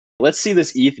Let's see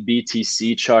this ETH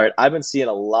BTC chart. I've been seeing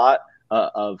a lot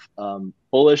of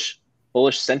bullish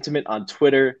sentiment on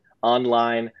Twitter,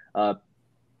 online.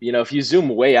 If you zoom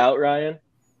way out, Ryan,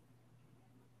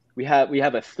 we have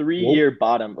a 3-year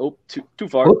bottom. Oh, too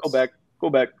far. Oops. Go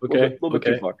back. Okay. A little bit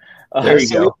too far. There you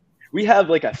go. We have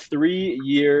like a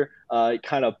 3-year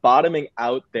kind of bottoming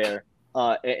out there.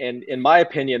 And in my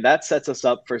opinion, that sets us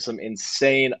up for some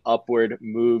insane upward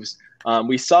moves.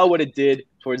 We saw what it did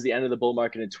towards the end of the bull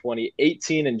market in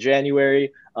 2018 in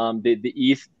January. The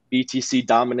ETH BTC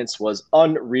dominance was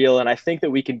unreal, and I think that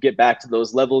we can get back to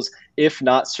those levels, if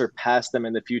not surpass them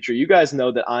in the future. You guys know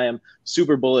that I am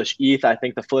super bullish ETH. I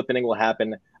think the flippening will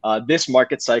happen this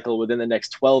market cycle within the next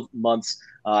 12 months.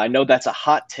 I know that's a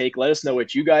hot take. Let us know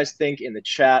what you guys think in the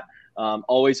chat.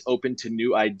 Always open to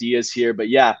new ideas here. But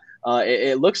yeah,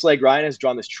 it looks like Ryan has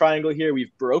drawn this triangle here.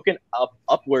 We've broken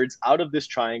upwards out of this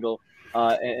triangle,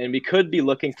 and we could be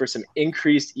looking for some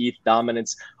increased ETH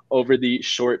dominance over the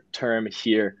short term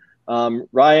here.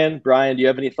 Ryan, Brian, do you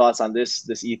have any thoughts on this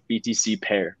ETH BTC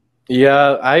pair?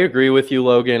 Yeah, I agree with you,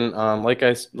 Logan. Like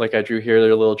I drew here,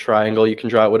 their little triangle. You can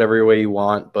draw it whatever way you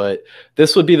want, but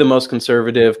this would be the most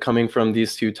conservative coming from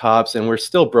these two tops, and we're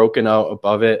still broken out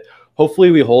above it.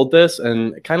 Hopefully we hold this,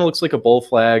 and it kind of looks like a bull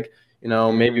flag.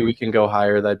 Maybe we can go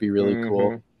higher. That'd be really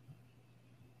cool.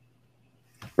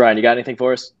 Brian, you got anything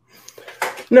for us?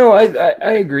 No,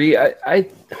 I agree.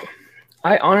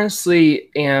 I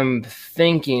honestly am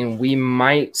thinking we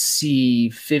might see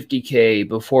 50K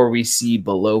before we see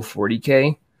below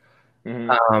 40K.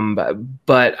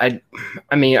 But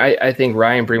I think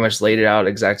Ryan pretty much laid it out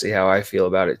exactly how I feel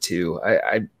about it too.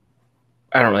 I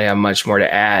don't really have much more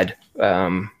to add.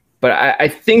 But I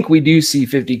think we do see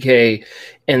 50K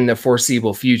in the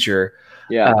foreseeable future.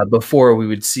 Yeah. Before we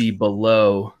would see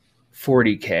below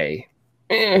 40K.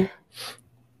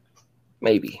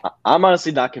 Maybe. I'm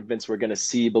honestly not convinced we're going to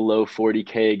see below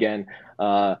 40K again.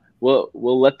 We'll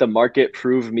let the market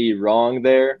prove me wrong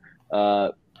there.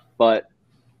 But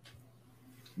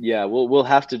yeah, we'll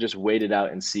have to just wait it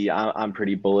out and see. I'm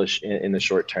pretty bullish in the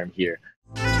short term here.